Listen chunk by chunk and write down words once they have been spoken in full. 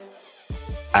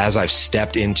as I've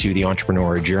stepped into the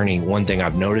entrepreneurial journey, one thing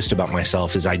I've noticed about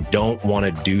myself is I don't want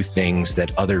to do things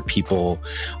that other people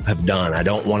have done. I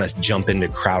don't want to jump into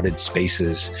crowded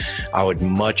spaces. I would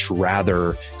much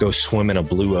rather go swim in a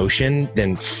blue ocean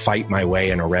than fight my way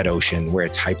in a red ocean where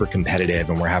it's hyper competitive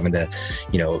and we're having to,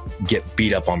 get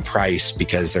beat up on price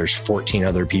because there's 14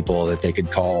 other people that they could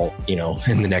call,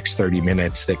 in the next 30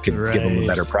 minutes that could give them a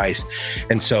better price.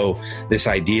 And so this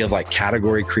idea of like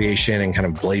category creation and kind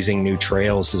of blazing new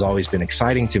trails has always been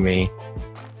exciting to me.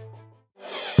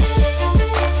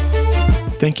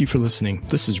 Thank you for listening.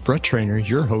 This is Brett Trainer,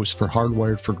 your host for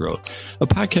Hardwired for Growth, a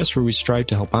podcast where we strive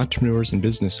to help entrepreneurs and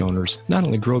business owners not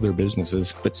only grow their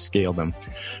businesses, but scale them.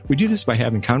 We do this by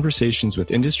having conversations with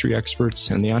industry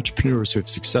experts and the entrepreneurs who have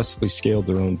successfully scaled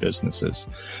their own businesses.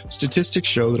 Statistics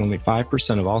show that only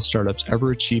 5% of all startups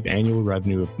ever achieve annual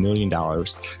revenue of $1 million,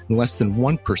 and less than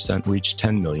 1% reach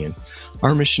 $10 million.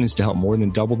 Our mission is to help more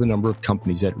than double the number of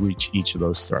companies that reach each of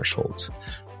those thresholds.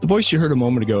 The voice you heard a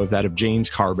moment ago is that of James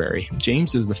Carberry.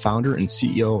 James is the founder and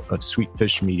CEO of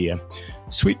Sweetfish Media.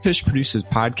 Sweetfish produces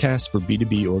podcasts for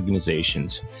B2B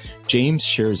organizations. James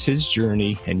shares his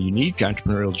journey and unique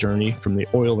entrepreneurial journey from the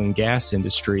oil and gas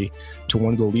industry to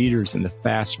one of the leaders in the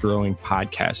fast-growing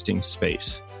podcasting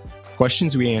space.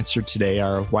 Questions we answered today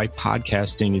are why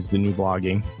podcasting is the new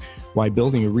blogging, why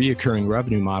building a recurring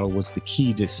revenue model was the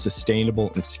key to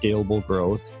sustainable and scalable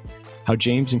growth, how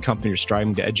James and company are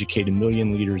striving to educate 1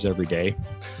 million leaders every day.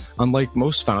 Unlike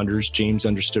most founders, James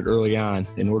understood early on,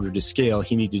 in order to scale,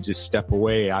 he needed to step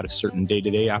away out of certain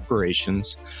day-to-day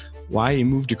operations, why he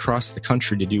moved across the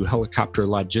country to do helicopter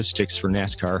logistics for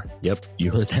NASCAR. Yep, you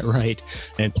heard that right.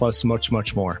 And plus much,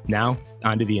 much more. Now,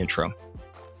 on to the intro.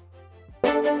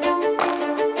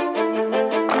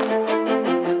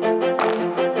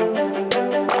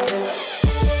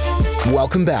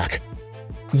 Welcome back.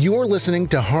 You're listening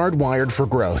to Hardwired for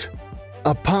Growth,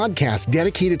 a podcast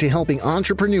dedicated to helping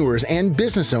entrepreneurs and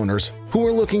business owners who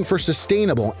are looking for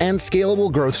sustainable and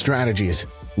scalable growth strategies.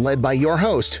 Led by your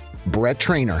host, Brett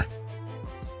Trainer.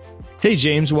 Hey,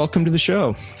 James, welcome to the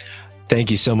show. Thank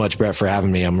you so much, Brett, for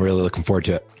having me. I'm really looking forward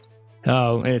to it.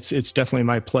 Oh, it's definitely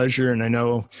my pleasure. And I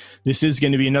know this is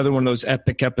going to be another one of those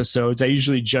epic episodes. I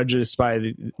usually judge this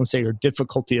by, let's say, your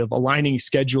difficulty of aligning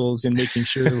schedules and making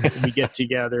sure we get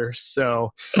together.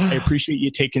 So I appreciate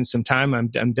you taking some time. I'm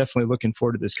definitely looking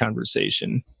forward to this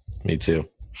conversation. Me too.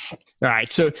 All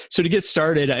right. So to get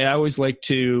started, I always like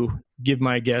to give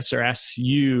my guests or ask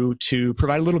you to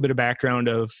provide a little bit of background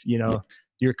of,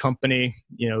 your company.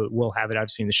 We'll have it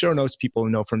obviously in the show notes. People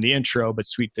know from the intro, but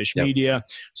Sweetfish Media.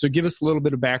 So give us a little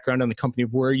bit of background on the company,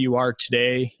 of where you are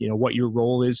today, what your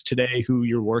role is today, who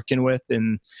you're working with,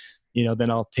 and,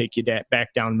 then I'll take you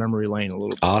back down memory lane a little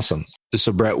bit. Awesome.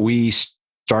 So Brett, we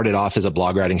started off as a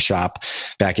blog writing shop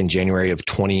back in January of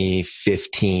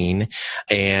 2015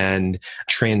 and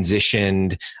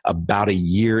transitioned about a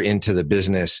year into the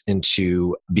business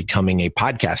into becoming a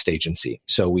podcast agency.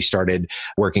 So we started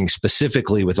working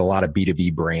specifically with a lot of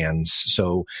B2B brands.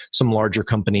 So some larger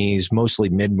companies, mostly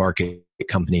mid-market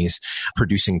companies,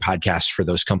 producing podcasts for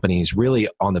those companies, really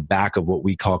on the back of what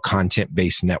we call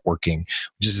content-based networking,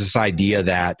 which is this idea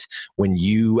that when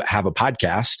you have a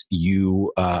podcast,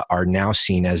 you are now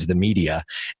seen as the media,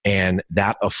 and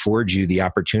that affords you the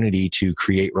opportunity to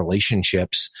create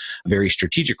relationships, very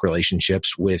strategic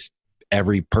relationships with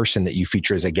every person that you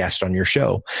feature as a guest on your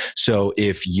show. So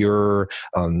if you're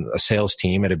a sales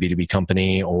team at a B2B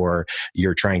company, or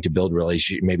you're trying to build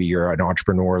relationships, maybe you're an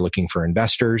entrepreneur looking for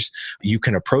investors, you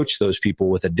can approach those people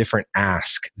with a different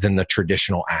ask than the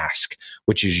traditional ask,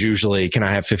 which is usually, can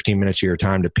I have 15 minutes of your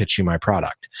time to pitch you my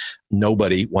product?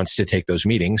 Nobody wants to take those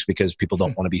meetings because people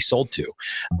don't want to be sold to,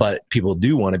 but people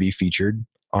do want to be featured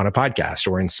on a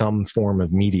podcast or in some form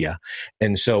of media.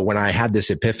 And so when I had this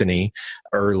epiphany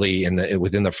early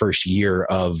within the first year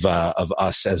of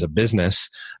us as a business,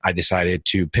 I decided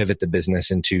to pivot the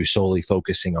business into solely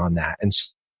focusing on that. And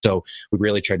so we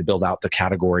really tried to build out the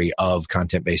category of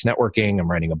content-based networking.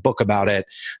 I'm writing a book about it.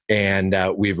 And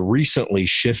we've recently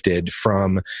shifted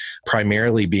from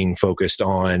primarily being focused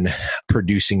on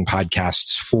producing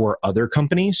podcasts for other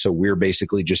companies. So we're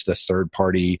basically just the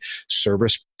third-party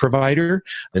service provider.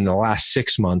 In the last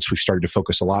 6 months, we've started to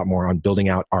focus a lot more on building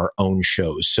out our own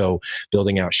shows. So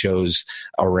building out shows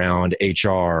around HR,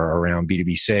 around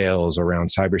B2B sales, around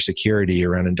cybersecurity,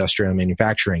 around industrial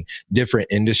manufacturing, different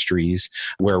industries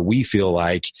where we feel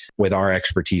like with our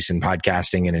expertise in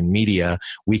podcasting and in media,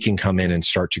 we can come in and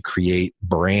start to create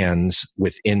brands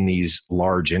within these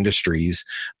large industries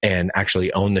and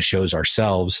actually own the shows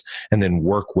ourselves and then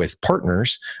work with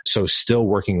partners. So still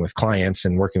working with clients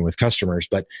and working with customers,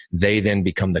 but they then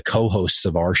become the co-hosts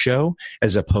of our show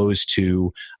as opposed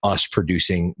to us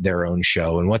producing their own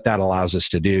show. And what that allows us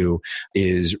to do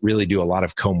is really do a lot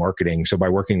of co-marketing. So by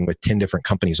working with 10 different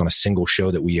companies on a single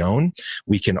show that we own,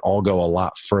 we can all go a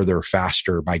lot further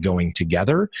faster by going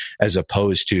together as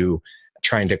opposed to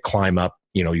trying to climb up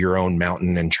your own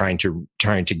mountain and trying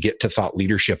to get to thought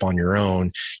leadership on your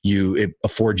own. It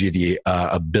affords you the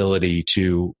ability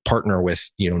to partner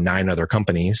with 9 other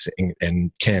companies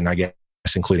and 10, I guess,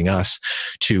 including us,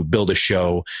 to build a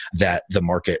show that the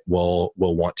market will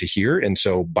want to hear. And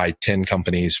so by 10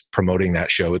 companies promoting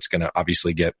that show, it's going to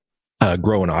obviously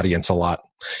grow an audience a lot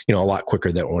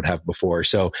quicker than it would have before.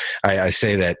 So I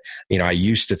say that, I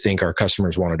used to think our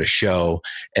customers wanted a show,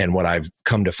 and what I've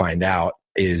come to find out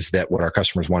is that what our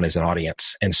customers want is an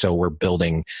audience. And so we're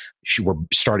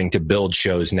starting to build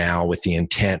shows now with the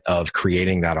intent of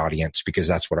creating that audience, because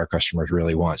that's what our customers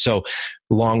really want. So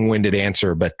long-winded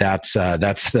answer, but that's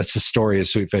the story of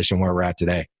Sweetfish and where we're at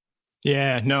today.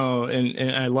 Yeah, no,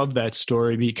 and I love that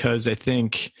story, because I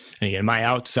think, again, my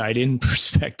outside in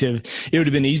perspective, it would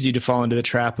have been easy to fall into the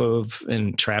trap of,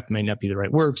 and trap may not be the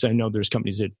right word, because I know there's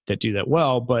companies that do that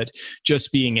well, but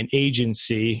just being an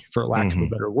agency, for lack of a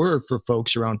better word, for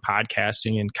folks around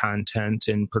podcasting and content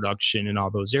and production and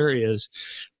all those areas.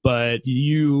 But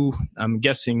you, I'm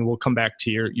guessing, we'll come back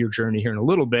to your journey here in a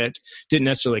little bit, didn't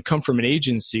necessarily come from an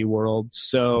agency world.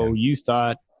 So you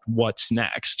thought, what's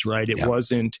next, right? It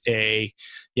wasn't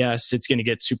yes, it's going to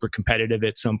get super competitive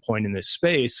at some point in this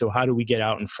space. So how do we get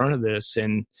out in front of this?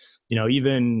 And, I've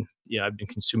been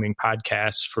consuming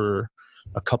podcasts for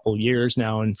a couple years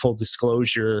now, and full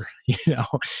disclosure,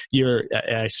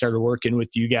 I started working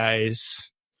with you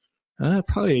guys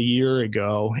probably a year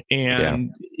ago.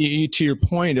 And to your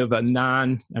point of I'm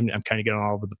kind of getting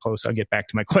all over the place. I'll get back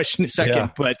to my question in a second. Yeah.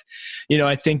 But,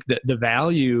 I think that the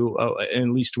value, at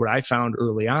least what I found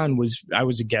early on, was I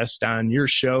was a guest on your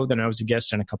show, then I was a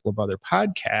guest on a couple of other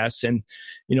podcasts. And,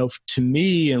 to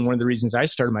me, and one of the reasons I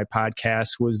started my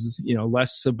podcast was,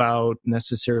 less about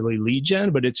necessarily lead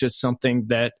gen, but it's just something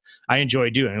that I enjoy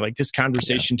doing. Like this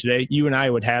conversation today, you and I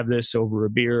would have this over a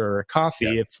beer or a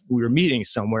coffee if we were meeting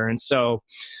somewhere. And so,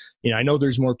 I know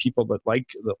there's more people that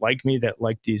like me, that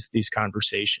like these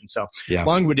conversations. So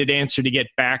long-winded answer to get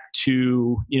back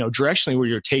to, directionally where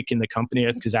you're taking the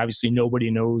company, because obviously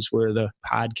nobody knows where the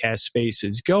podcast space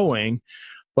is going,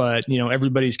 but,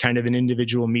 everybody's kind of an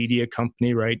individual media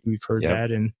company, right? We've heard that.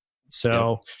 And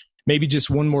so maybe just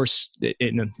one more,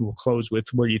 and we'll close with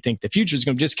where you think the future is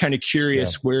going. I'm just kind of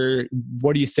curious,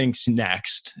 what do you think's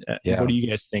next? What do you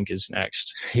guys think is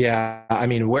next? Yeah. I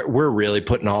mean, we're really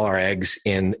putting all our eggs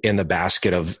in the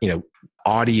basket of,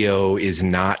 audio is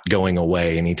not going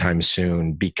away anytime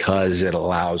soon, because it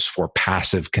allows for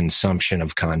passive consumption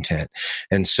of content.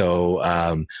 And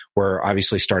so we're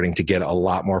obviously starting to get a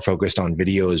lot more focused on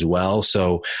video as well.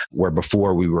 So where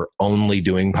before we were only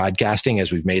doing podcasting,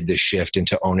 as we've made this shift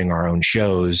into owning our own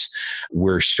shows,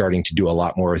 we're starting to do a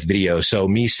lot more with video. So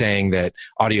me saying that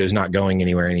audio is not going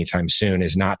anywhere anytime soon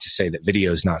is not to say that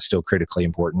video is not still critically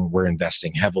important. We're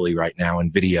investing heavily right now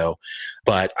in video,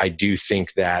 but I do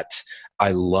think that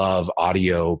I love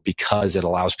audio because it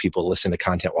allows people to listen to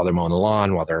content while they're mowing the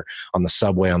lawn, while they're on the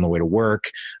subway on the way to work,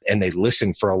 and they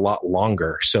listen for a lot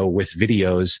longer. So with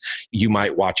videos, you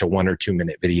might watch a 1 or 2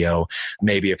 minute video.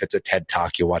 Maybe if it's a TED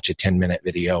Talk, you'll watch a 10-minute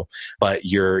video, but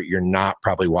you're not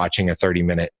probably watching a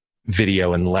 30-minute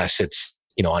video unless it's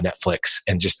on Netflix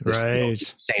and just this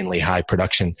insanely high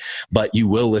production. But you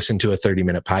will listen to a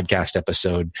 30-minute podcast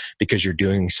episode because you're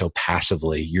doing so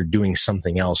passively. You're doing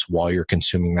something else while you're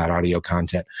consuming that audio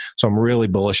content. So I'm really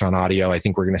bullish on audio. I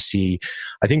think we're going to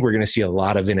see a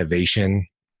lot of innovation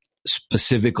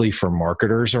specifically for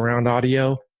marketers around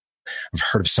audio. I've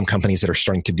heard of some companies that are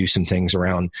starting to do some things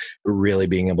around really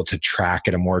being able to track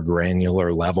at a more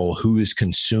granular level who is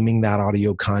consuming that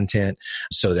audio content,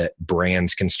 so that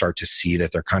brands can start to see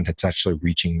that their content's actually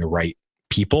reaching the right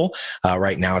people.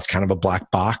 Right now, it's kind of a black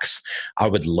box. I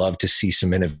would love to see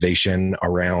some innovation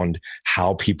around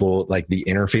how people, like the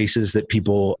interfaces that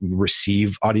people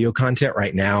receive audio content.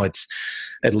 Right now, it's,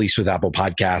 at least with Apple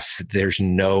Podcasts,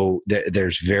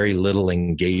 there's very little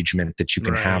engagement that you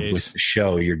can have with the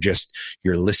show.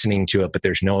 You're listening to it, but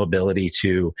there's no ability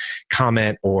to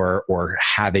comment or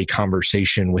have a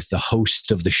conversation with the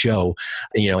host of the show,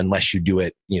 unless you do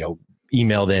it,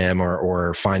 email them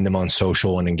or find them on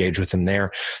social and engage with them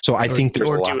there. So I think there's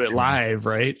a lot. Or do it live,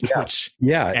 right?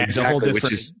 Yeah, exactly.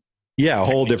 Yeah, a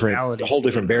whole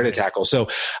different bear to tackle. So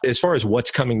as far as what's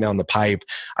coming down the pipe,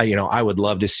 I would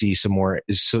love to see some more,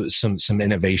 some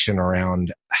innovation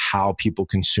around how people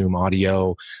consume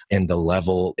audio and the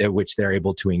level at which they're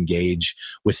able to engage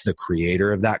with the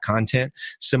creator of that content.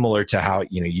 Similar to how,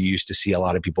 you used to see a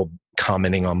lot of people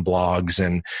commenting on blogs,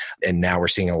 and now we're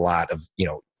seeing a lot of,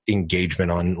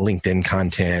 engagement on LinkedIn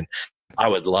content. I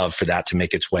would love for that to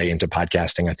make its way into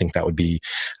podcasting. I think that would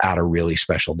add a really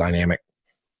special dynamic.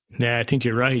 Yeah, I think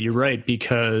you're right. You're right,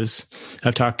 because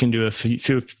I've talked to a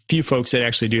few folks that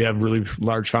actually do have really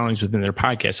large followings within their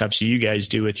podcast. Obviously, you guys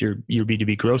do with your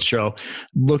B2B growth show,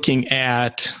 looking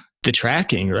at the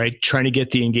tracking, right? Trying to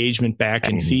get the engagement back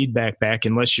and feedback back,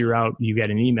 unless you're out, you got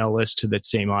an email list to that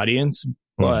same audience.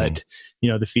 But,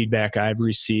 the feedback I've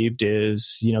received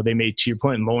is, they may, to your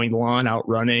point, mowing the lawn, out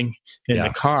running in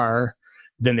the car,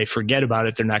 then they forget about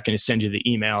it. They're not going to send you the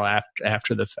email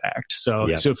after the fact. So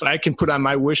if I can put on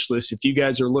my wish list, if you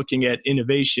guys are looking at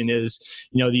innovation, is,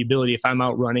 the ability, if I'm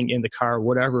out running in the car,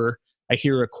 whatever, I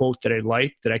hear a quote that I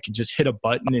like, that I can just hit a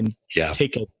button and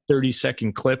take a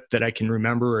 30-second clip that I can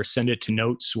remember, or send it to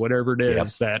notes, whatever it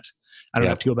is, that I don't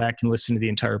have to go back and listen to the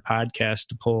entire podcast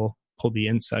to pull the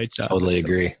insights out. Totally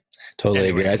agree.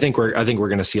 I think we're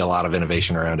going to see a lot of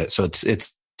innovation around it. So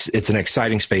it's an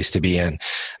exciting space to be in,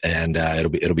 and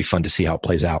it'll be fun to see how it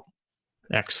plays out.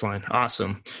 Excellent.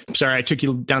 Awesome. I'm sorry I took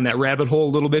you down that rabbit hole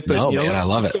a little bit, but I love it.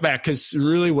 Let's go back, because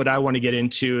really what I want to get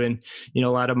into, and a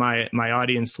lot of my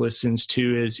audience listens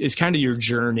to, is kind of your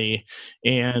journey,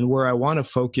 and where I want to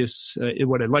focus.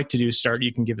 What I'd like to do is start.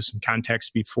 You can give us some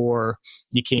context before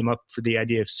you came up for the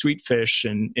idea of Sweetfish,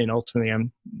 and ultimately,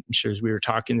 I'm sure as we were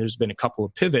talking, there's been a couple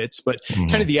of pivots, but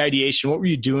kind of the ideation. What were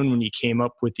you doing when you came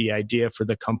up with the idea for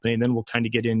the company? And then we'll kind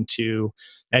of get into,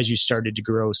 as you started to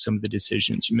grow, some of the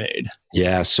decisions you made.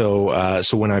 Yeah. So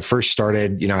when I first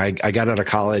started, I got out of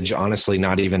college, honestly,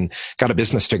 not even got a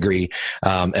business degree.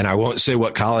 And I won't say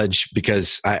what college,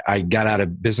 because I got out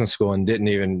of business school and didn't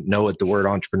even know what the word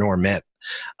entrepreneur meant.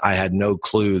 I had no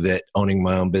clue that owning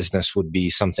my own business would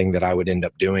be something that I would end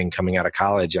up doing coming out of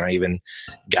college. And I even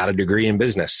got a degree in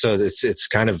business. So it's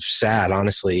kind of sad,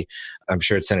 honestly. I'm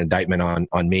sure it's an indictment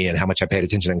on me and how much I paid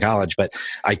attention in college, but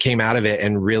I came out of it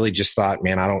and really just thought,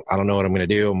 man, I don't know what I'm going to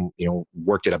do.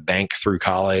 Worked at a bank through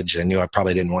college. I knew I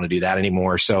probably didn't want to do that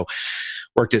anymore. So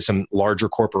worked at some larger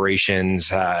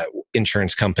corporations,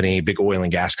 insurance company, big oil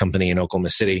and gas company in Oklahoma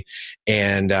City.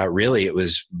 And really it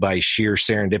was by sheer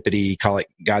serendipity, call it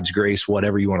God's grace,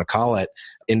 whatever you want to call it,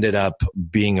 ended up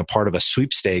being a part of a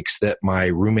sweepstakes that my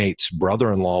roommate's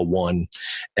brother-in-law won.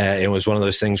 It was one of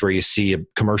those things where you see a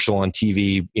commercial on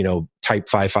TV, type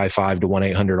 555 to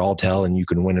 1-800-ALL-TEL, and you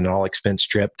can win an all-expense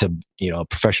trip to, a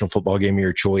professional football game of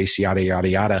your choice, yada, yada,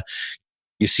 yada.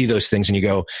 You see those things and you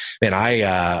go,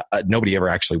 man, nobody ever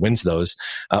actually wins those.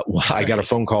 I got a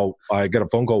phone call.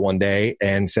 One day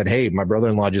and said, hey, my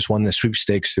brother-in-law just won the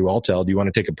sweepstakes through Alltel. Do you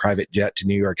want to take a private jet to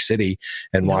New York City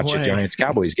and watch a Giants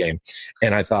Cowboys game?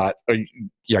 And I thought,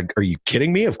 are you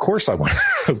kidding me? Of course I want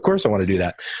to do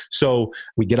that. So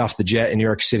we get off the jet in New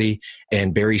York City,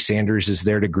 and Barry Sanders is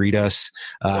there to greet us.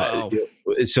 Wow.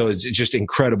 So it's just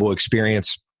incredible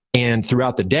experience. And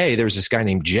throughout the day, there was this guy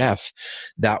named Jeff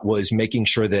that was making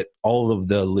sure that all of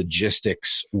the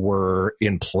logistics were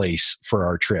in place for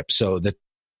our trip. So that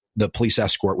the police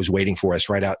escort was waiting for us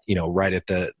right at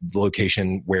the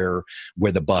location where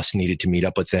the bus needed to meet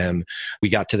up with them. We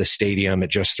got to the stadium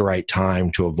at just the right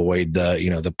time to avoid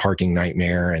the parking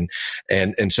nightmare.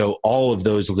 And so all of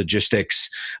those logistics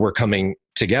were coming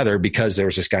together because there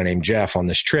was this guy named Jeff on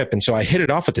this trip. And so I hit it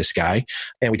off with this guy,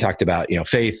 and we talked about,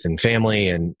 faith and family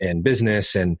and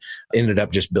business, and ended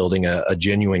up just building a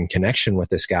genuine connection with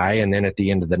this guy. And then at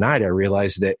the end of the night, I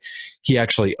realized that he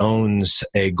actually owns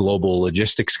a global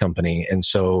logistics company. And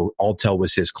so Alltel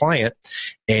was his client,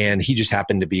 and he just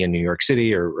happened to be in New York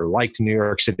City or liked New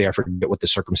York City. I forget what the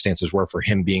circumstances were for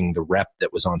him being the rep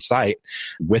that was on site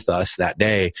with us that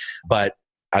day. But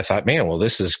I thought, man, well,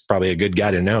 this is probably a good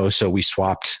guy to know. So we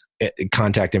swapped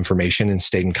contact information and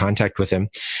stayed in contact with him.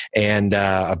 And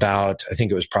I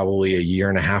think it was probably a year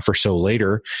and a half or so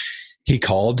later, he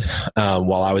called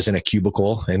while I was in a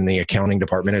cubicle in the accounting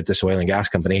department at this oil and gas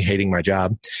company, hating my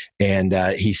job. And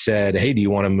he said, hey, do you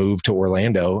want to move to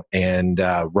Orlando and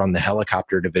run the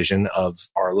helicopter division of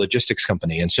our logistics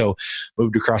company? And so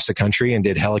moved across the country and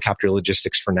did helicopter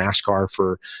logistics for NASCAR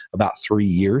for about 3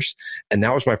 years. And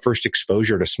that was my first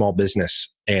exposure to small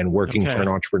business and working for an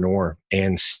entrepreneur,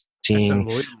 and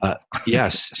seeing,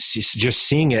 just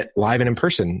seeing it live and in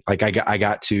person. Like I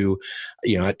got to,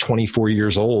 at 24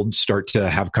 years old, start to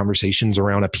have conversations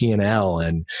around a P&L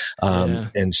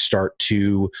and start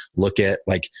to look at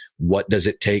like, what does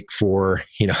it take for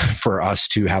us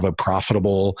to have a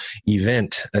profitable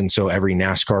event? And so every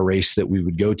NASCAR race that we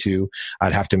would go to,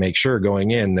 I'd have to make sure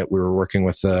going in that we were working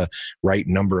with the right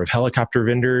number of helicopter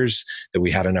vendors, that we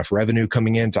had enough revenue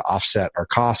coming in to offset our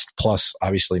cost, plus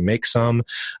obviously make some.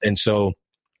 And so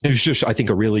it was just, I think,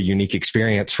 a really unique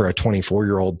experience for a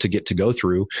 24-year-old to get to go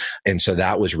through. And so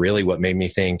that was really what made me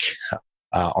think,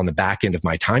 on the back end of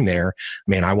my time there,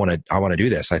 man, I want to do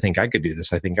this. I think I could do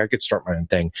this. I think I could start my own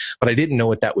thing, but I didn't know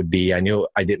what that would be. I knew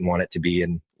I didn't want it to be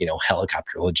in,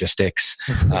 helicopter logistics,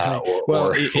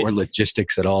 or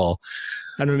logistics at all.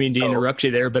 I don't mean to interrupt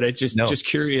you there, but it's just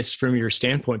curious from your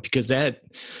standpoint, because that,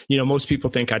 most people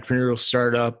think entrepreneurial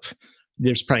startup,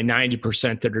 there's probably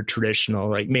 90% that are traditional,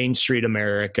 like Main Street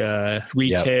America,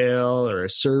 retail or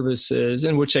services,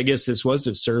 and which I guess this was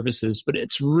a services, but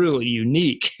it's really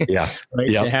unique, right?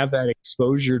 To have that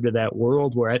exposure to that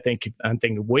world where I'm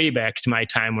thinking way back to my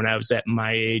time when I was at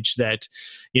my age that,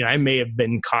 I may have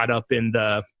been caught up in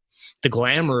the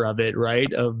glamour of it,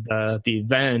 right? Of the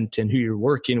event and who you're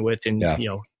working with and,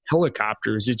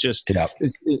 helicopters. It just,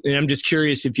 and I'm just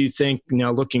curious if you think,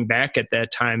 looking back at that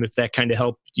time, if that kind of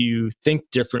helped you think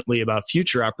differently about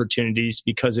future opportunities,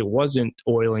 because it wasn't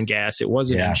oil and gas, it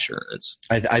wasn't insurance.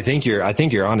 I think you're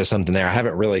onto something there. I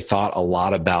haven't really thought a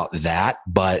lot about that,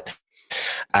 but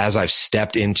as I've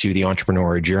stepped into the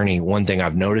entrepreneurial journey, one thing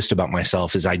I've noticed about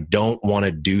myself is I don't want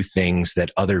to do things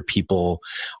that other people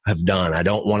have done. I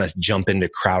don't want to jump into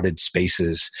crowded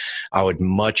spaces. I would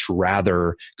much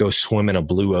rather go swim in a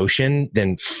blue ocean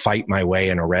than fight my way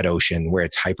in a red ocean where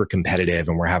it's hyper competitive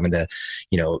and we're having to,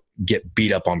 get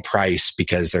beat up on price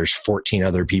because there's 14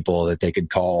 other people that they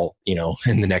could call,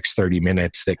 in the next 30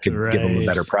 minutes that could give them a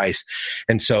better price.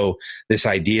 And so this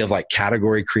idea of like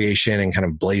category creation and kind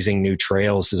of blazing new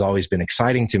trails has always been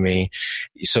exciting to me.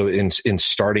 So in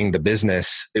starting the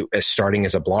business, starting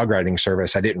as a blog writing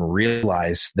service, I didn't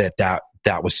realize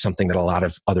that was something that a lot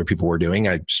of other people were doing.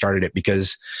 I started it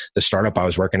because the startup I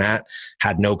was working at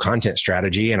had no content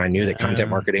strategy, and I knew that content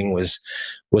marketing was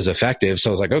effective. So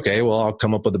I was like, okay, well, I'll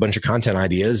come up with a bunch of content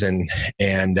ideas, and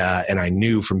I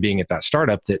knew from being at that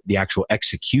startup that the actual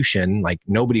execution, like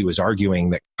nobody was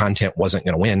arguing that content wasn't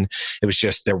going to win. It was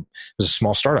just there was a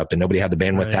small startup and nobody had the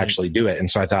bandwidth to actually do it. And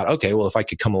so I thought, okay, well, if I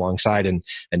could come alongside and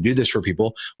do this for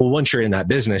people, well, once you're in that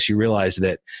business, you realize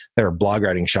that there are blog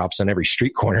writing shops on every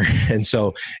street corner. And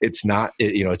so it's not,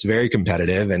 it's very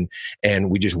competitive, and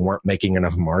we just weren't making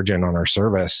enough margin on our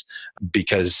service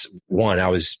because, one, I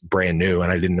was brand new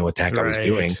and I didn't know what the heck I was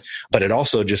doing, but it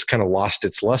also just kind of lost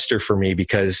its luster for me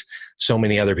because so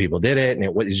many other people did it and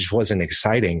it just wasn't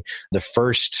exciting. The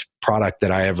first product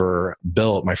that I ever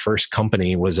built, my first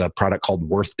company, was a product called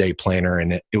Worth Day Planner.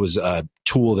 And it was a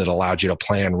tool that allowed you to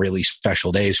plan really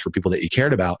special days for people that you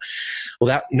cared about.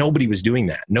 Well, nobody was doing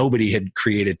that. Nobody had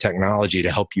created technology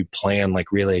to help you plan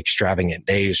like really extravagant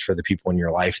days for the people in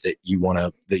your life that you want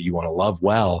to love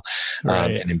well,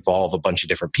 and involve a bunch of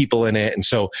different people in it. And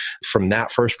so from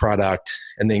that first product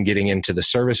and then getting into the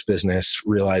service business,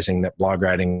 realizing that blog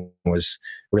writing was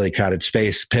really crowded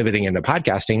space, pivoting into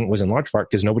podcasting was in large part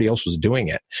because nobody else was doing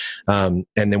it. And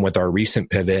then with our recent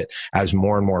pivot, as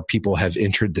more and more people have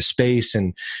entered the space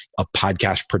and a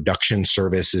podcast production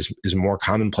service is more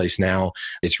commonplace now,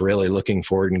 it's really looking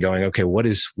forward and going, okay,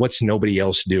 what's nobody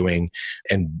else doing?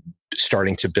 And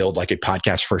starting to build like a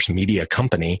podcast first media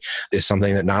company is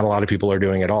something that not a lot of people are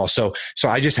doing at all. So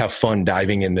I just have fun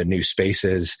diving into new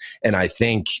spaces. And I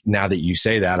think now that you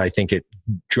say that, I think it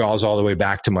draws all the way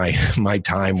back to my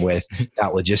time with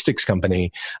that logistics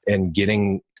company and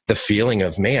getting the feeling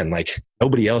of, man, like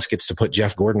nobody else gets to put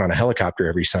Jeff Gordon on a helicopter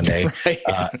every Sunday.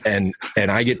 And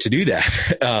I get to do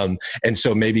that. And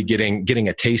so maybe getting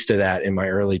a taste of that in my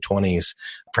early 20s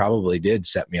probably did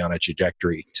set me on a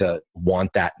trajectory to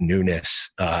want that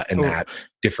newness, and that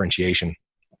differentiation.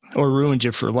 Or ruined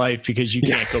you for life because you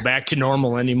can't go back to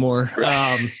normal anymore.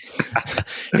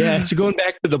 So going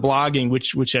back to the blogging,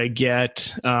 which I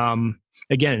get,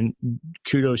 again,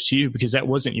 kudos to you because that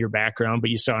wasn't your background, but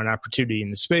you saw an opportunity in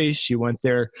the space. You went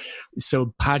there.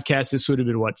 So podcast, this would have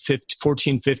been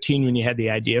 14, 15 when you had the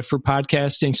idea for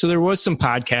podcasting. So there was some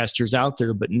podcasters out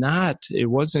there, but it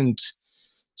wasn't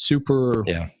super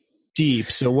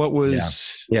deep. So what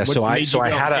was, So I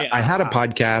had a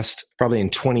podcast probably in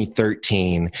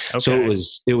 2013. Okay. So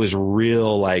it was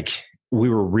real like we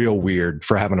were real weird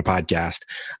for having a podcast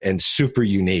and super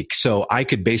unique. So I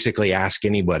could basically ask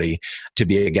anybody to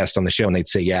be a guest on the show and they'd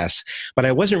say yes. But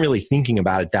I wasn't really thinking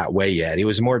about it that way yet. It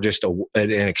was more just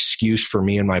an excuse for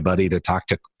me and my buddy to talk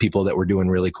to people that were doing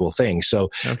really cool things. So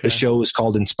the show was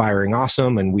called Inspiring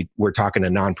Awesome, and we were talking to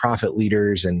nonprofit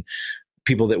leaders and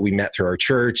people that we met through our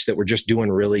church that were just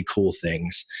doing really cool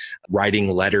things,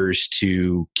 writing letters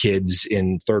to kids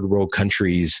in third world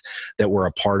countries that were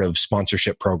a part of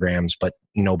sponsorship programs, but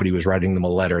nobody was writing them a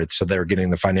letter. So they were getting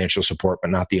the financial support,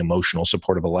 but not the emotional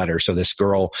support of a letter. So this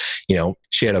girl,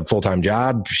 she had a full-time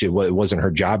job. It wasn't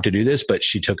her job to do this, but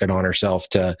she took it on herself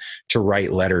to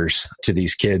write letters to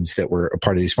these kids that were a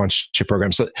part of these sponsorship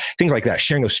programs. So things like that,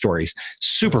 sharing those stories,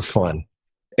 super fun.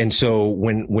 And so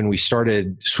when we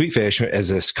started Sweetfish as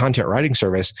this content writing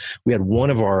service, we had one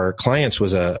of our clients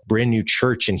was a brand new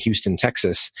church in Houston,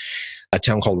 Texas, a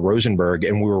town called Rosenberg.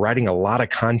 And we were writing a lot of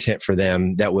content for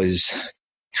them that was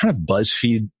kind of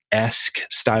BuzzFeed-esque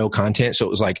style content. So it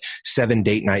was like 7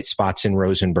 date night spots in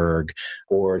Rosenberg,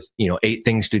 or, 8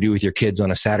 things to do with your kids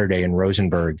on a Saturday in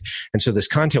Rosenberg. And so this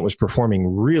content was performing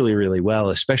really, really well,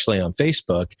 especially on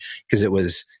Facebook, because it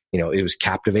was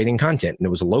captivating content and it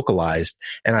was localized.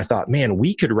 And I thought, man,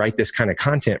 we could write this kind of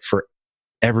content for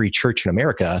every church in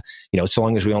America, so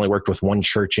long as we only worked with one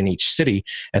church in each city.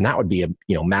 And that would be a,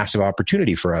 massive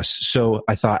opportunity for us. So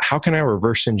I thought, how can I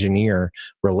reverse engineer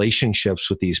relationships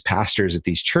with these pastors at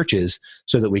these churches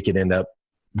so that we could end up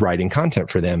writing content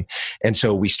for them? And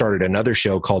so we started another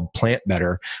show called Plant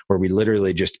Better, where we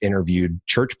literally just interviewed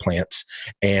church plants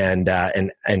and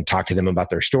talked to them about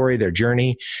their story, their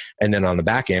journey. And then on the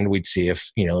back end, we'd see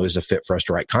if, it was a fit for us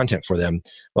to write content for them.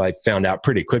 Well, I found out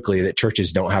pretty quickly that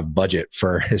churches don't have budget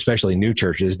for, especially new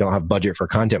churches, don't have budget for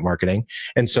content marketing.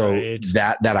 And so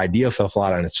that idea fell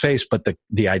flat on its face. But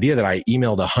the idea that I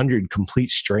emailed 100 complete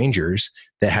strangers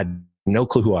that had no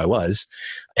clue who I was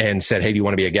and said, hey, do you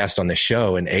want to be a guest on this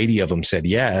show? And 80 of them said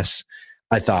yes.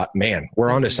 I thought, man,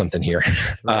 we're onto something here.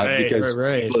 Because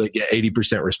people that get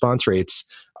 80% response rates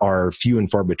are few and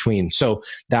far between. So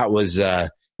that was, a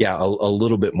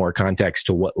little bit more context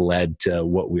to what led to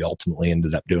what we ultimately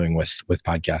ended up doing with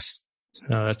podcasts.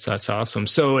 No, that's awesome.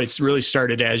 So it's really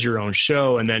started as your own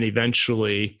show, and then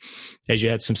eventually, as you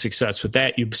had some success with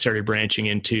that, you started branching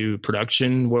into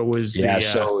production. What was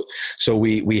So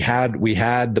we had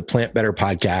the Plant Better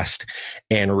podcast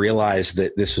and realized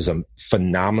that this was a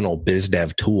phenomenal biz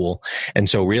dev tool. And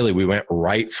so really we went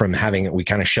right from we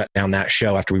kind of shut down that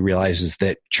show after we realized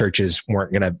that churches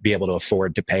weren't going to be able to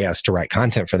afford to pay us to write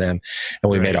content for them.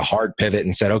 And we made a hard pivot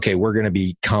and said, okay, we're going to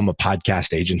become a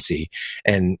podcast agency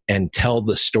and tell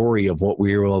the story of what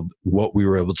we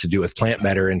were able to do with Plant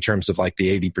Better in terms of like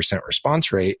the 80%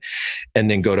 response rate, and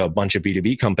then go to a bunch of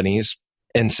B2B companies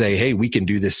and say, hey, we can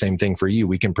do this same thing for you.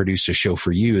 We can produce a show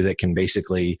for you that can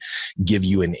basically give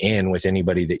you an in with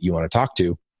anybody that you want to talk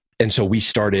to. And so we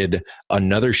started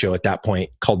another show at that point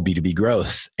called B2B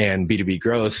Growth. And B2B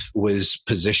Growth was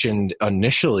positioned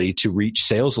initially to reach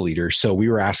sales leaders. So we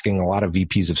were asking a lot of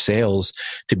VPs of sales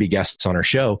to be guests on our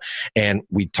show. And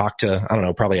we talked to,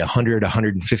 probably 100,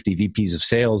 150 VPs of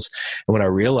sales. And what I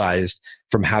realized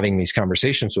from having these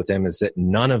conversations with them is that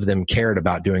none of them cared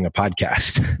about doing a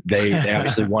podcast. They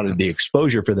obviously wanted the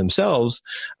exposure for themselves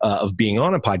of being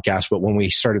on a podcast. But when we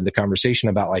started the conversation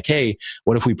about like, hey,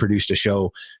 what if we produced a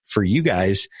show for you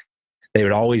guys? They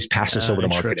would always pass us over to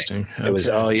marketing. Okay. It was,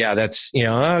 that's,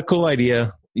 a cool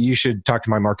idea. You should talk to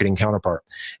my marketing counterpart.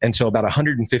 And so about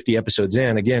 150 episodes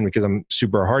in, again, because I'm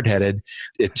super hard-headed,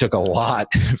 it took a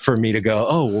lot for me to go,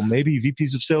 oh, well, maybe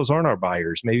VPs of sales aren't our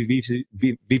buyers. Maybe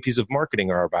VPs of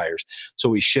marketing are our buyers. So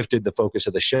we shifted the focus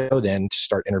of the show then to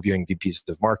start interviewing VPs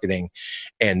of marketing.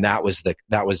 And that was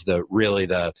really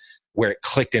where it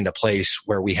clicked into place,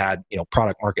 where we had,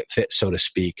 product market fit, so to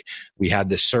speak. We had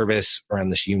this service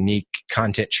around this unique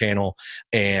content channel,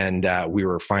 and we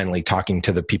were finally talking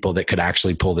to the people that could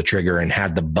actually pull the trigger and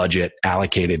had the budget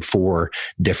allocated for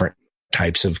different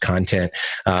types of content.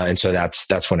 And so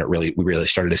that's when we really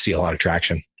started to see a lot of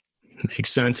traction.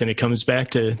 Makes sense. And it comes back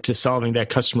to solving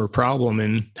that customer problem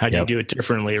and how do you do it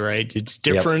differently, right? It's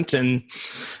different and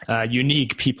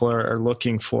unique people are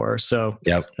looking for. So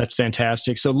that's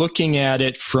fantastic. So looking at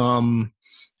it from,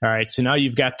 all right, so now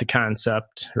you've got the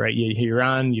concept, right? You're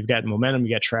on, you've got momentum,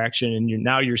 you got traction, and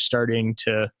now you're starting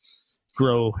to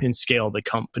grow and scale the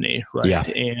company, right? Yeah.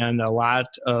 And a lot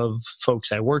of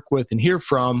folks I work with and hear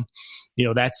from,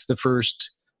 that's the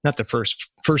first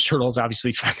hurdle is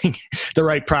obviously finding the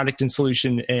right product and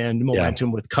solution and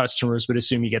momentum with customers, but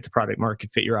assume you get the product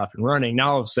market fit, you're off and running.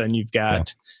 Now all of a sudden you've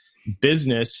got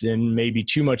business and maybe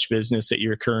too much business that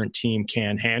your current team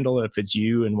can handle if it's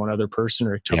you and one other person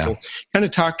or a couple. Kind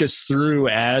of talk us through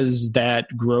as that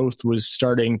growth was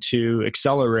starting to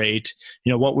accelerate,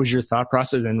 what was your thought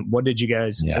process and what did you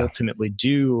guys ultimately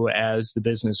do as the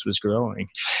business was growing?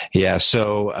 Yeah.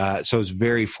 So I was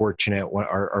very fortunate.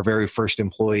 Our very first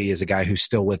employee is a guy who's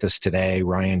still with us today,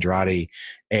 Ryan Andrade.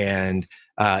 And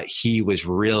he was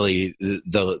really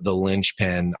the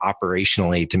linchpin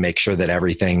operationally to make sure that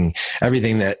everything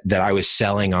that I was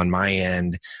selling on my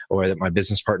end, or that my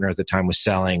business partner at the time was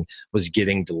selling, was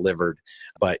getting delivered.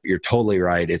 But you're totally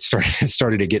right. It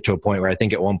started to get to a point where I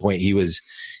think at one point he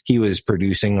was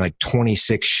producing like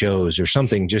 26 shows or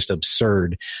something just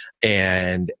absurd,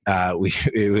 and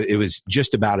it was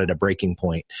just about at a breaking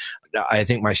point. I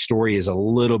think my story is a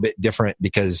little bit different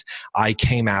because I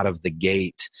came out of the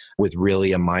gate with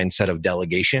really a mindset of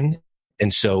delegation.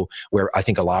 And so where I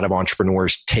think a lot of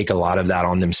entrepreneurs take a lot of that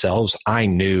on themselves, I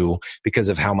knew because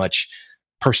of how much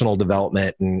personal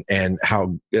development and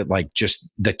how like just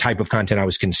the type of content I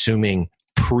was consuming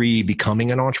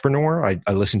pre-becoming an entrepreneur.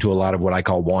 I listened to a lot of what I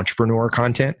call wantrepreneur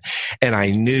content. And I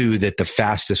knew that the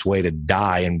fastest way to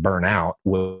die and burn out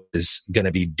was going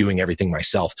to be doing everything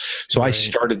myself. So I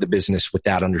started the business with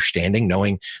that understanding,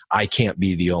 knowing I can't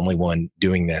be the only one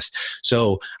doing this.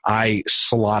 So I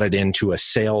slotted into a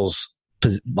sales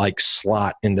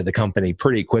slot into the company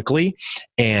pretty quickly.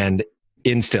 And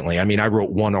instantly. I mean, I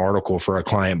wrote one article for a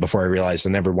client before I realized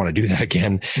I never want to do that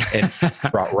again, and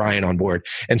brought Ryan on board.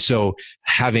 And so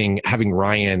having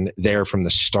Ryan there from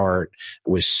the start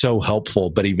was so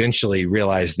helpful, but eventually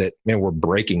realized that, man, we're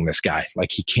breaking this guy.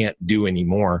 Like he can't do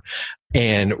anymore.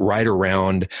 And right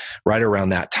around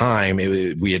that time,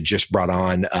 we had just brought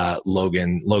on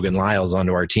Logan Lyles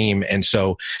onto our team. And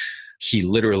so he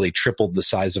literally tripled the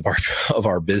size of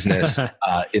our business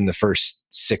in the first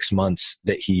 6 months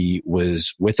that he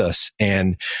was with us.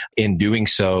 And in doing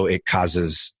so, it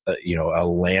causes a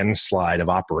landslide of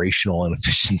operational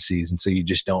inefficiencies. And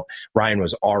so Ryan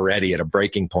was already at a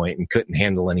breaking point and couldn't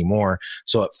handle anymore.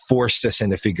 So it forced us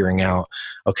into figuring out,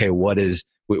 okay,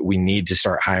 we need to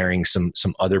start hiring some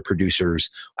other producers.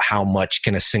 How much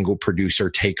can a single producer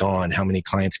take on? How many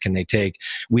clients can they take?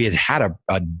 We had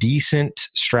a decent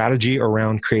strategy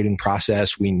around creating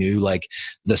process. We knew like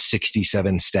the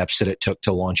 67 steps that it took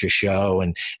to launch a show.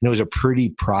 And it was a pretty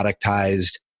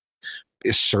productized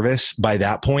service by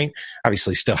that point.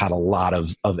 Obviously still had a lot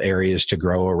of areas to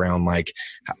grow around, like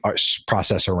our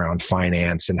process around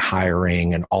finance and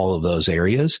hiring and all of those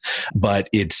areas. But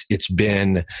it's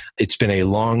been a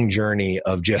long journey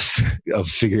of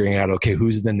figuring out, okay,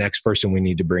 who's the next person we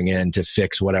need to bring in to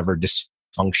fix whatever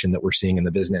dysfunction that we're seeing in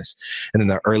the business. And in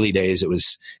the early days, it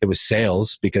was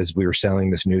sales, because we were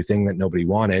selling this new thing that nobody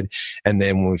wanted. And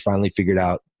then when we finally figured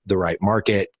out the right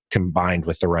market, combined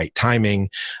with the right timing,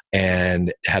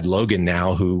 and had Logan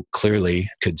now, who clearly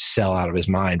could sell out of his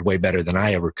mind way better than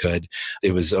I ever could.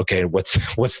 It was, okay,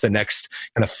 what's the next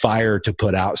kind of fire to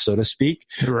put out, so to speak?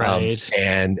 Right.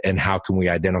 And how can we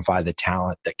identify the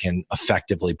talent that can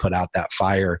effectively put out that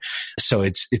fire? So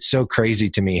it's so crazy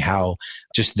to me how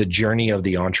just the journey of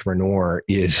the entrepreneur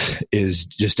is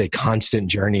just a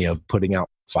constant journey of putting out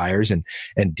fires and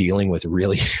dealing with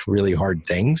really, really hard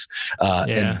things.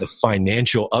 And the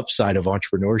financial upside of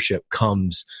entrepreneurship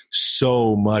comes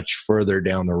so much further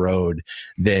down the road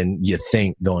than you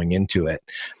think going into it.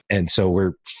 And so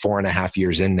we're 4.5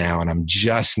 years in now, and I'm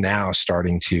just now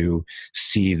starting to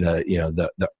see the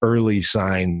early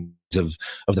signs of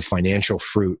the financial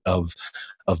fruit of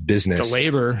business. The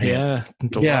labor. And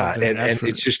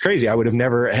it's just crazy. I would have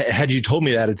never, had you told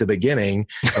me that at the beginning.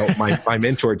 My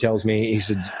mentor tells me, he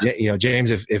said,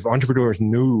 James, if entrepreneurs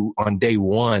knew on day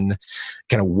one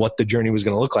kind of what the journey was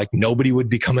going to look like, nobody would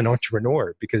become an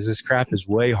entrepreneur, because this crap is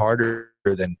way harder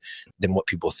than what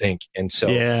people think. And so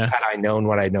had I known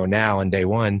what I know now on day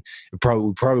one, we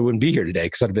probably wouldn't be here today,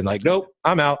 because I'd have been like, nope,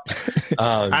 I'm out.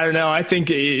 I don't know. I think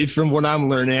from what I'm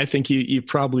learning, I think you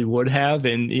probably would have.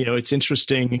 And, it's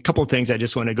interesting. A couple of things I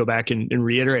just want to go back and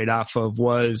reiterate off of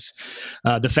was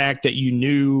the fact that you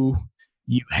knew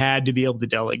you had to be able to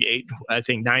delegate. I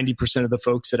think 90% of the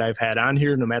folks that I've had on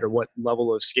here, no matter what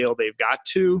level of scale they've got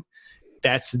to,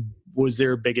 was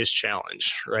their biggest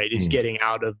challenge, right? Is getting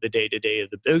out of the day-to-day of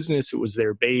the business. It was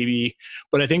their baby.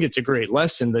 But I think it's a great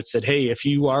lesson that said, hey, if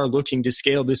you are looking to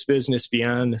scale this business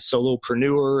beyond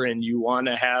solopreneur and you want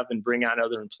to have and bring on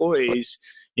other employees,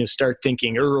 start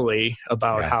thinking early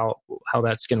about how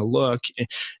that's going to look.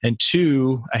 And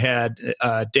two, I had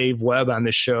Dave Webb on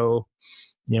the show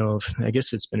I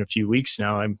guess it's been a few weeks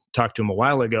now. I talked to him a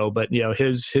while ago, but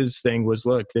his thing was,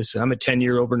 look, I'm a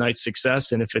 10-year overnight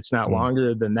success. And if it's not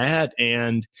longer than that,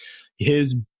 and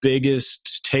his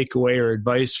biggest takeaway or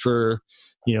advice for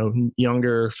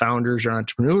younger founders or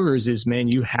entrepreneurs is, man,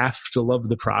 you have to love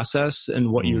the process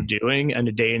and what you're doing on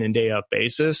a day in and day out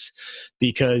basis,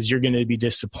 because you're going to be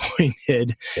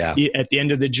disappointed at the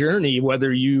end of the journey,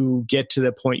 whether you get to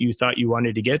the point you thought you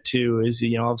wanted to get to. Is,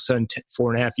 all of a sudden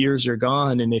 4.5 years are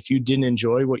gone. And if you didn't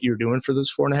enjoy what you're doing for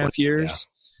those 4.5 years,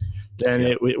 then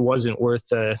it wasn't worth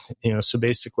so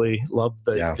basically love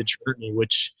the journey.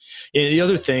 Which, the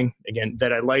other thing, again,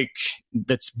 that I like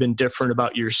that's been different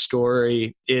about your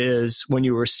story is when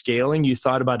you were scaling, you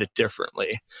thought about it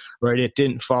differently, right? It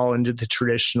didn't fall into the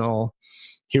traditional,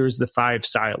 here's the 5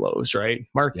 silos, right?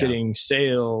 Marketing,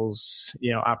 sales,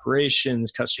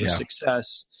 operations, customer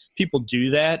success. People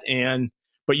do that,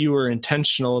 but you were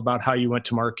intentional about how you went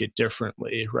to market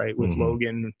differently, right? With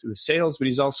Logan through sales, but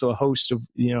he's also a host of,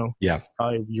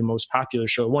 probably your most popular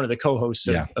show, one of the co-hosts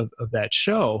of that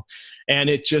show. And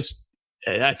it just,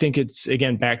 I think it's,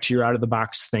 again, back to your out of the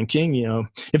box thinking.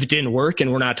 If it didn't work,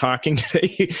 and we're not talking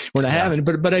today, we're not having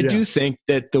it, but I do think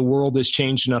that the world has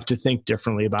changed enough to think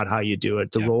differently about how you do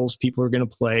it. The roles people are going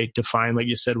to play, define, like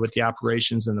you said, with the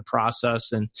operations and the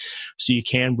process. And so you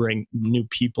can bring new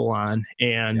people on.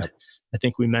 And I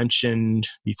think we mentioned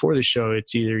before the show,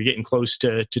 it's either you're getting close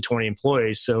to 20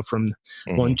 employees. So from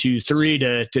 1, 2, 3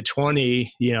 to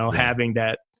 20, having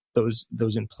those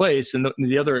in place. And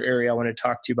the other area I want to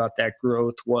talk to you about that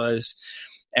growth was,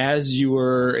 as you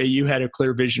had a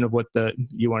clear vision of what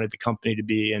you wanted the company to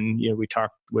be. And, we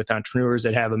talked with entrepreneurs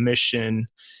that have a mission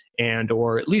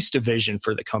or at least a vision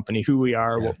for the company, who we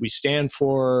are, what we stand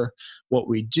for, what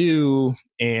we do.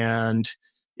 And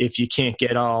if you can't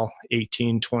get all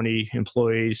 18, 20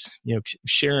 employees,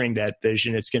 sharing that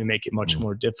vision, it's going to make it much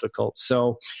more difficult.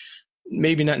 So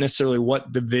maybe not necessarily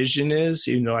what the vision is,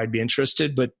 even though I'd be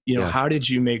interested, but, how did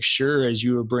you make sure, as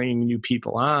you were bringing new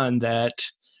people on, that,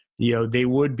 they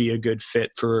would be a good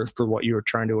fit for what you were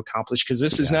trying to accomplish? Because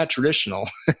this is not traditional.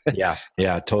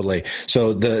 Yeah, totally.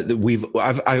 So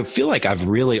I feel like I've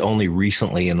really only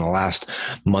recently, in the last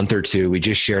month or two, we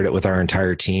just shared it with our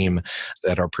entire team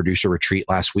at our producer retreat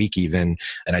last week even,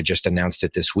 and I just announced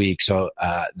it this week. So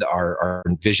our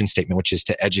vision statement, which is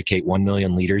to educate 1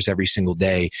 million leaders every single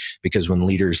day, because when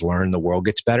leaders learn, the world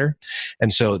gets better.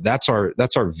 And so that's our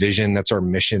vision, that's our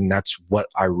mission, that's what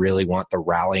I really want the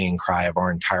rallying cry of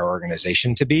our entire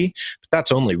organization to be. But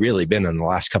that's only really been in the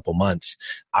last couple months.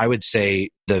 I would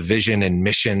say the vision and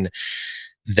mission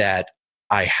that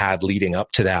I had leading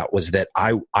up to that was that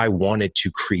I wanted to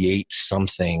create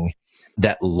something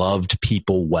that loved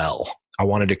people well. I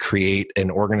wanted to create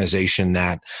an organization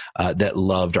that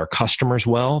loved our customers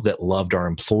well, that loved our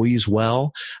employees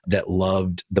well, that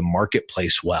loved the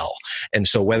marketplace well. And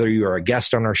so whether you are a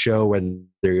guest on our show, whether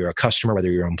you're a customer, whether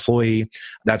you're an employee,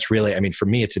 that's really, for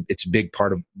me, it's a big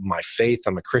part of my faith.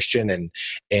 I'm a Christian,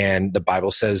 and the Bible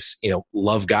says,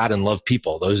 love God and love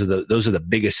people. Those are the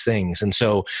biggest things. And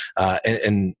so,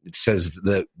 and it says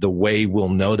the way we'll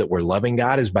know that we're loving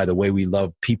God is by the way we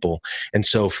love people. And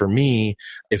so for me,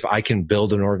 if I can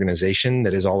build an organization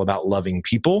that is all about loving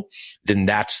people, then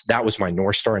that was my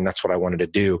North Star, and that's what I wanted to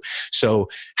do. So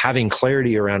having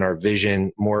clarity around our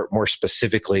vision, more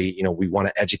specifically, we want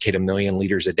to educate 1 million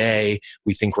leaders a day.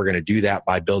 We think we're going to do that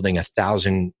by building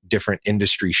 1,000 different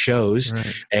industry shows.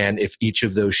 Right. And if each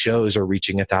of those shows are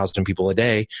reaching 1,000 people a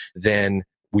day, then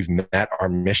we've met our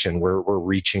mission. We're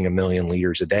reaching 1 million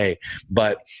leaders a day.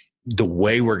 But the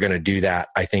way we're going to do that,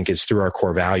 I think, is through our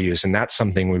core values. And that's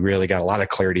something we really got a lot of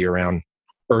clarity around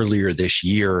earlier this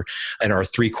year. And our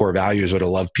 3 core values are to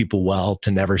love people well,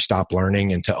 to never stop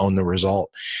learning, and to own the result.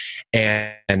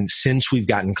 And since we've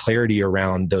gotten clarity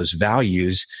around those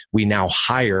values, we now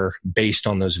hire based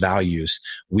on those values.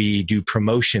 We do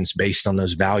promotions based on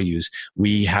those values.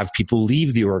 We have people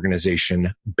leave the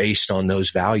organization based on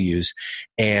those values.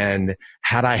 And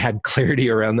had I had clarity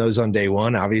around those on day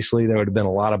one, obviously there would have been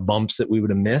a lot of bumps that we would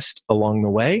have missed along the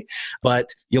way, but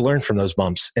you learn from those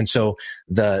bumps. And so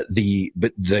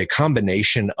the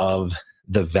combination of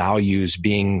the values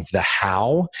being the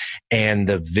how and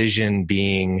the vision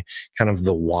being kind of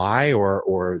the why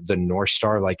or the North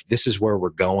Star, like this is where we're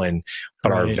going,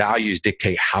 but our values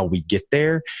dictate how we get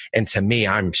there. And to me,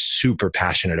 I'm super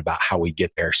passionate about how we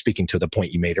get there. Speaking to the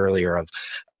point you made earlier of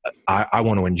I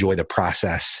want to enjoy the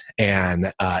process,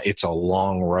 and it's a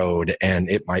long road, and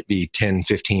it might be 10,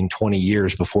 15, 20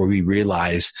 years before we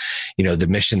realize, the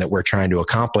mission that we're trying to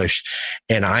accomplish.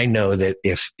 And I know that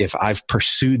if I've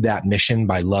pursued that mission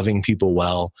by loving people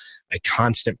well, a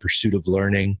constant pursuit of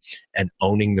learning and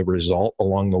owning the result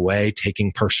along the way,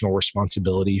 taking personal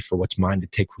responsibility for what's mine to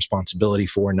take responsibility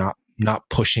for, not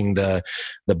pushing the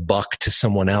buck to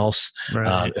someone else.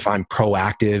 Right. If I'm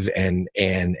proactive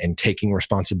and taking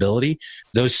responsibility,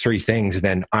 those three things,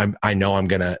 then I know I'm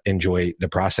going to enjoy the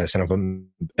process. And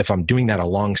if I'm doing that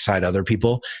alongside other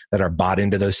people that are bought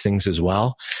into those things as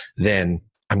well, then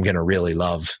I'm going to really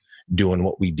love doing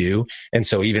what we do. And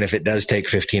so even if it does take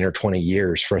 15 or 20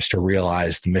 years for us to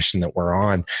realize the mission that we're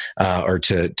on, or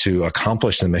to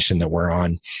accomplish the mission that we're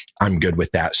on, I'm good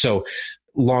with that. So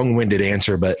long-winded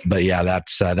answer, but yeah,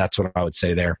 that's what I would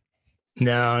say there.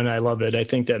 No, and I love it. I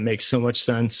think that makes so much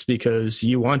sense because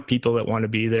you want people that want to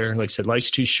be there. Like I said,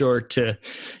 life's too short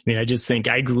I just think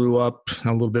I grew up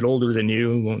a little bit older than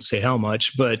you. Won't say how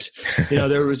much, but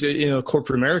there was,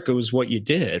 corporate America was what you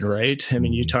did, right? I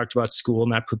mean, you talked about school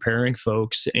not preparing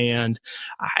folks, and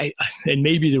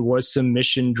maybe there was some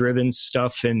mission driven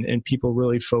stuff and people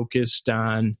really focused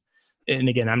on. And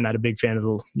again, I'm not a big fan of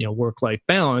the work-life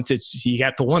balance. It's you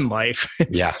got the one life,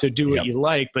 yeah. So do what you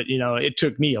like. But it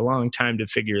took me a long time to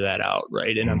figure that out,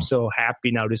 right? And I'm so happy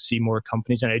now to see more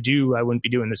companies. And I wouldn't be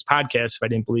doing this podcast if I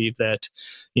didn't believe that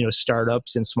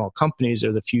startups and small companies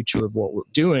are the future of what we're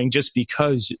doing. Just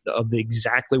because of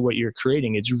exactly what you're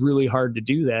creating, it's really hard to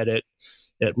do that at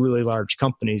really large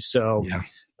companies. So. Yeah.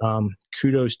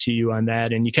 Kudos to you on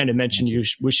that. And you kind of mentioned you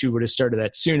wish you would have started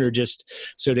that sooner, just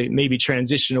so to maybe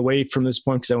transition away from this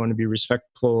point, because I want to be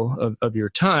respectful of your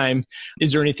time.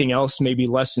 Is there anything else, maybe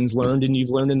lessons learned and you've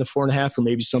learned in the 4.5, or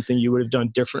maybe something you would have done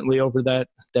differently over that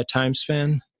time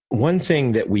span? One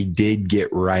thing that we did get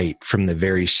right from the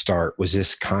very start was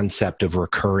this concept of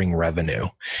recurring revenue.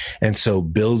 And so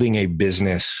building a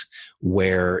business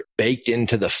where baked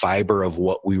into the fiber of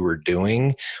what we were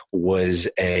doing was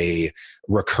a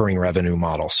recurring revenue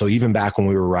model. So even back when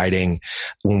we were writing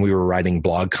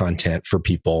blog content for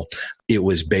people, it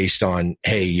was based on,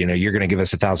 hey, you're going to give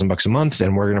us $1,000 a month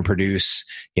and we're going to produce,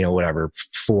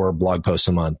 4 blog posts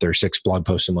a month or 6 blog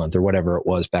posts a month or whatever it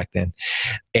was back then.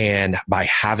 And by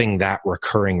having that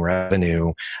recurring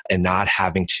revenue and not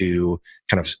having to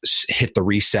kind of hit the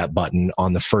reset button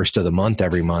on the first of the month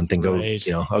every month and go, right.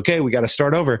 Okay, we got to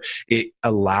start over. It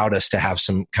allowed us to have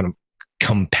some kind of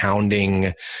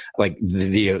compounding, like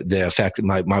the effect.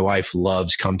 My wife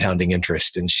loves compounding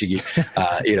interest, and she,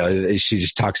 she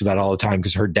just talks about it all the time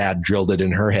because her dad drilled it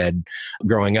in her head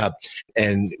growing up.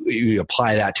 And you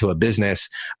apply that to a business.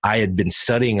 I had been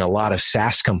studying a lot of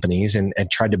SaaS companies and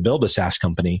tried to build a SaaS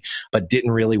company, but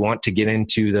didn't really want to get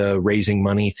into the raising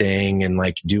money thing and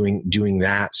like doing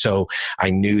that. So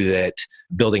I knew that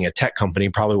building a tech company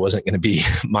probably wasn't going to be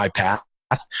my path.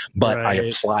 But right. I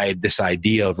applied this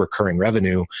idea of recurring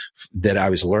revenue that I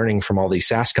was learning from all these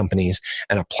SaaS companies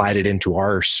and applied it into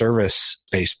our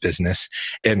service-based business.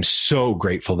 I'm so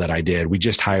grateful that I did. We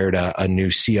just hired a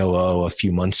new COO a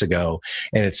few months ago,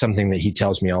 and it's something that he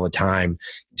tells me all the time.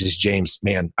 Just, James,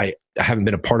 man, I haven't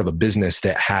been a part of a business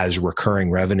that has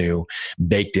recurring revenue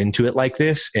baked into it like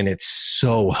this. And it's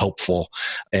so helpful.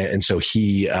 And so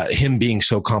him being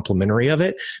so complimentary of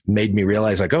it made me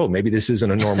realize like, oh, maybe this isn't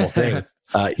a normal thing.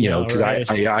 Because right.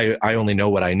 I only know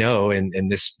what I know. And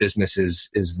this business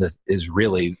is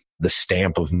really the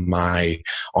stamp of my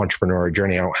entrepreneurial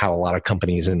journey. I don't have a lot of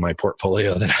companies in my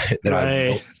portfolio that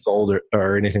right. I've sold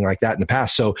or anything like that in the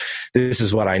past. So this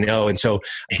is what I know. And so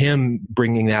him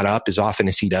bringing that up as often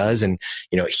as he does, and,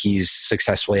 he's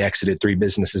successfully exited 3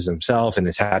 businesses himself and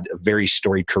has had a very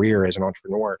storied career as an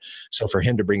entrepreneur. So for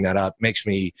him to bring that up makes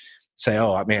me say,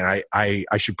 oh man, I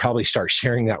should probably start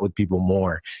sharing that with people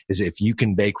more. Is if you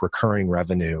can bake recurring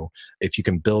revenue, if you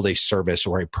can build a service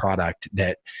or a product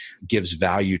that gives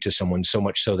value to someone so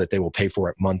much so that they will pay for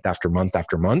it month after month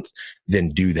after month, then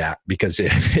do that, because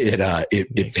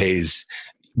it pays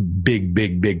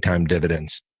big time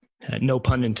dividends. No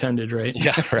pun intended, right?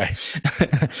 Yeah, right.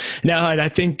 Now, and I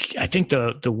think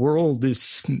the world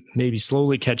is maybe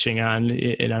slowly catching on.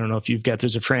 And I don't know if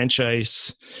there's a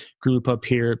franchise group up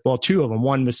here. Well, 2 of them.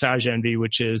 One, Massage Envy,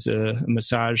 which is a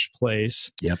massage place.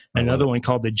 Yep. Another one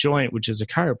called The Joint, which is a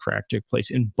chiropractic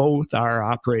place. And both are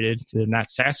operated. They're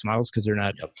not SaaS models because they're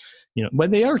not. Yep.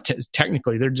 But they are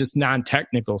technically. They're just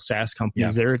non-technical SaaS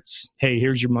companies. Yep. There, it's hey,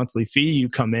 here's your monthly fee. You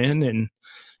come in and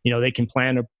they can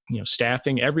plan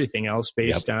staffing, everything else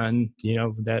based yep. on,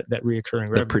 that reoccurring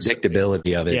revenue. The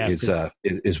predictability of it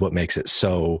is what makes it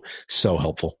so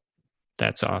helpful.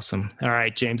 That's awesome. All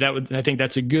right, James, I think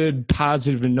that's a good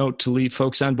positive note to leave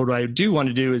folks on. But what I do want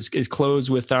to do is close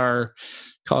with our,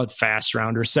 call it fast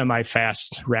round or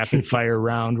semi-fast rapid fire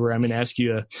round, where I'm going to ask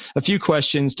you a few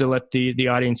questions to let the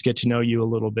audience get to know you a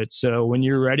little bit. So when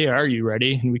you're ready, are you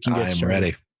ready? And we can get started. I'm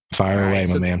ready. Fire away,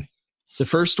 my man. The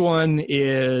first one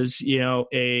is,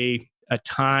 a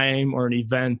time or an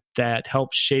event that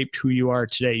helped shape who you are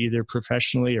today, either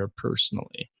professionally or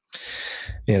personally.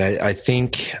 And I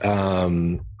think,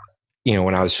 when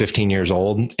I was 15 years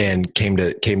old and came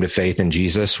to faith in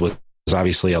Jesus was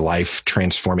obviously a life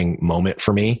transforming moment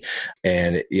for me.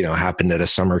 And it, happened at a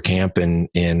summer camp in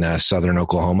Southern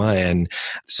Oklahoma. And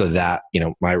so that,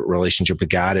 my relationship with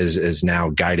God is now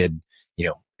guided,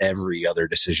 every other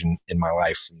decision in my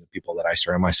life, from the people that I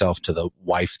surround myself to the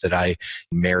wife that I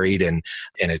married. And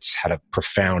it's had a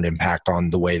profound impact on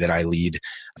the way that I lead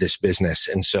this business.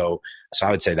 And so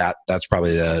I would say that's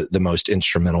probably the most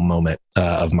instrumental moment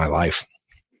of my life.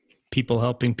 People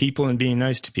helping people and being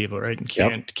nice to people, right? And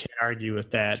can't argue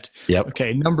with that. Yep.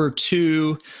 Okay. Number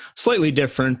 2, slightly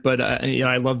different, but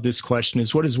I love this question,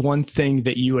 is what is one thing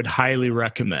that you would highly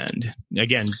recommend?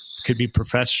 Again, could be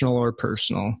professional or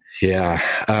personal. Yeah.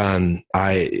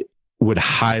 I would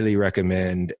highly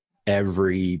recommend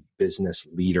every business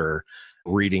leader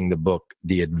reading the book,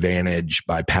 The Advantage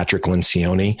by Patrick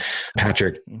Lencioni.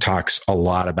 Patrick talks a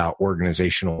lot about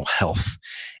organizational health.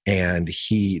 And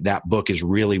that book is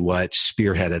really what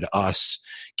spearheaded us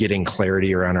getting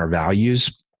clarity around our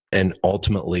values and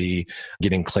ultimately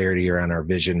getting clarity around our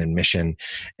vision and mission.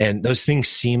 And those things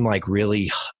seem like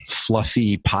really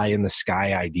fluffy pie in the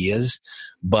sky ideas,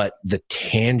 but the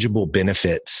tangible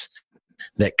benefits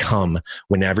that come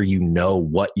whenever you know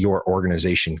what your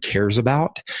organization cares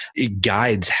about, it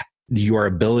guides your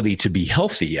ability to be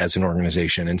healthy as an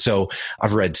organization. And so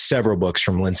I've read several books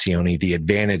from Lencioni. The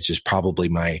Advantage is probably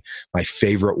my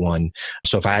favorite one.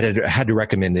 So if I had to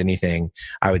recommend anything,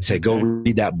 I would say go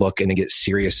read that book and then get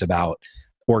serious about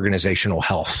organizational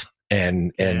health.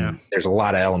 And there's a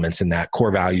lot of elements in that.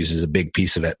 Core values is a big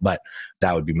piece of it, but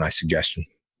that would be my suggestion.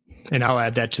 And I'll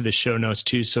add that to the show notes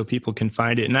too, so people can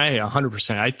find it. And I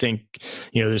 100%, I think,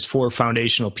 there's 4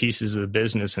 foundational pieces of the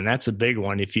business, and that's a big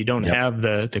one. If you don't have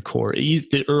the core,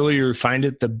 the earlier you find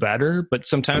it, the better, but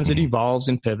sometimes it evolves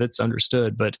and pivots,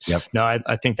 understood. But no,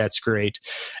 I think that's great.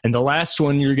 And the last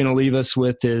one you're going to leave us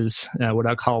with is what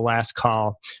I call last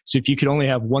call. So if you could only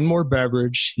have one more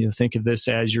beverage, think of this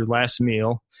as your last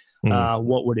meal,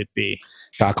 what would it be?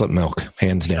 Chocolate milk,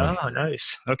 hands down. Oh,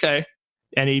 nice. Okay.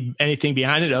 Anything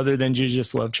behind it other than you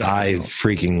just love chocolate milk? I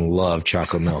freaking love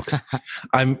chocolate milk.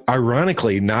 I'm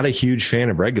ironically not a huge fan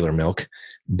of regular milk,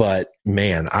 but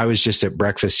man, I was just at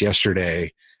breakfast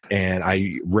yesterday, and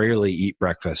I rarely eat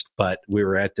breakfast, but we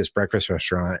were at this breakfast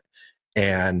restaurant,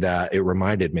 and it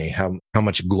reminded me how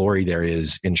much glory there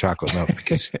is in chocolate milk,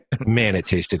 because man, it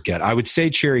tasted good. I would say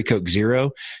Cherry Coke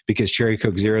Zero, because Cherry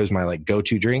Coke Zero is my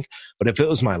go-to drink. But if it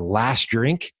was my last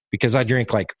drink, because I drink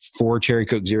 4 Cherry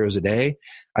Coke Zeros a day,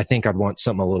 I think I'd want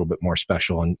something a little bit more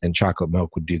special, and chocolate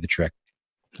milk would do the trick.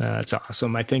 That's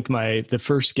awesome. I think the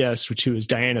first guest, which was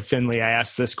Diana Finley, I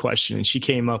asked this question and she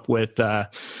came up with, I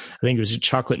think it was a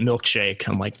chocolate milkshake.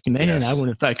 I'm like, man, yes. I wouldn't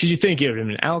have thought, because you think it would have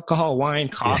been alcohol, wine,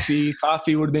 coffee. Yes.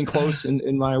 Coffee would have been close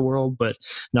in my world, but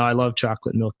no, I love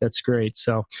chocolate milk. That's great.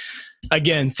 So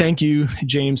again, thank you,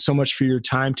 James, so much for your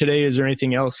time today. Is there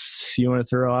anything else you want to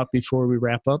throw out before we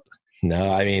wrap up?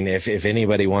 No, I mean, if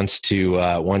anybody wants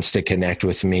to connect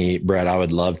with me, Brett, I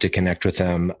would love to connect with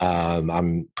them.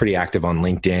 I'm pretty active on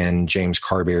LinkedIn, James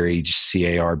Carbary,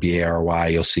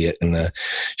 Carbary. You'll see it in the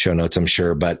show notes, I'm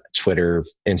sure. But Twitter,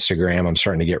 Instagram, I'm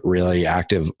starting to get really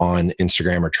active on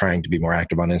Instagram, or trying to be more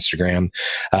active on Instagram.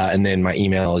 And then my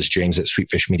email is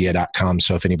james@sweetfishmedia.com.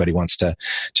 So if anybody wants to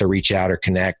reach out or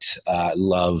connect,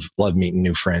 love meeting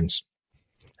new friends.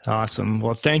 Awesome.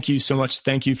 Well, thank you so much.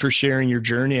 Thank you for sharing your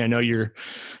journey. I know you're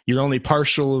only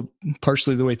partially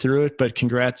the way through it, but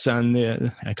congrats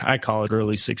on I call it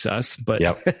early success, but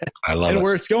I love and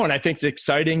where it's going. I think it's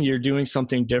exciting. You're doing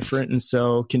something different. And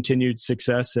so continued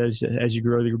success as you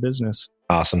grow your business.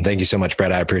 Awesome. Thank you so much,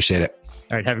 Brett. I appreciate it.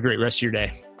 All right. Have a great rest of your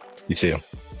day. You too.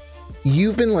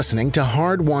 You've been listening to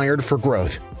Hardwired for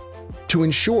Growth. To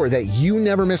ensure that you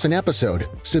never miss an episode,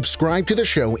 subscribe to the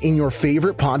show in your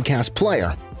favorite podcast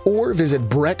player, or visit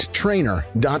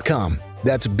bretttrainer.com.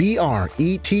 That's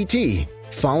BRETT,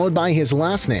 followed by his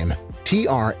last name,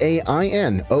 TRAINOR.com.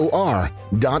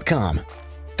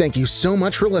 Thank you so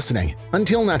much for listening.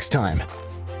 Until next time.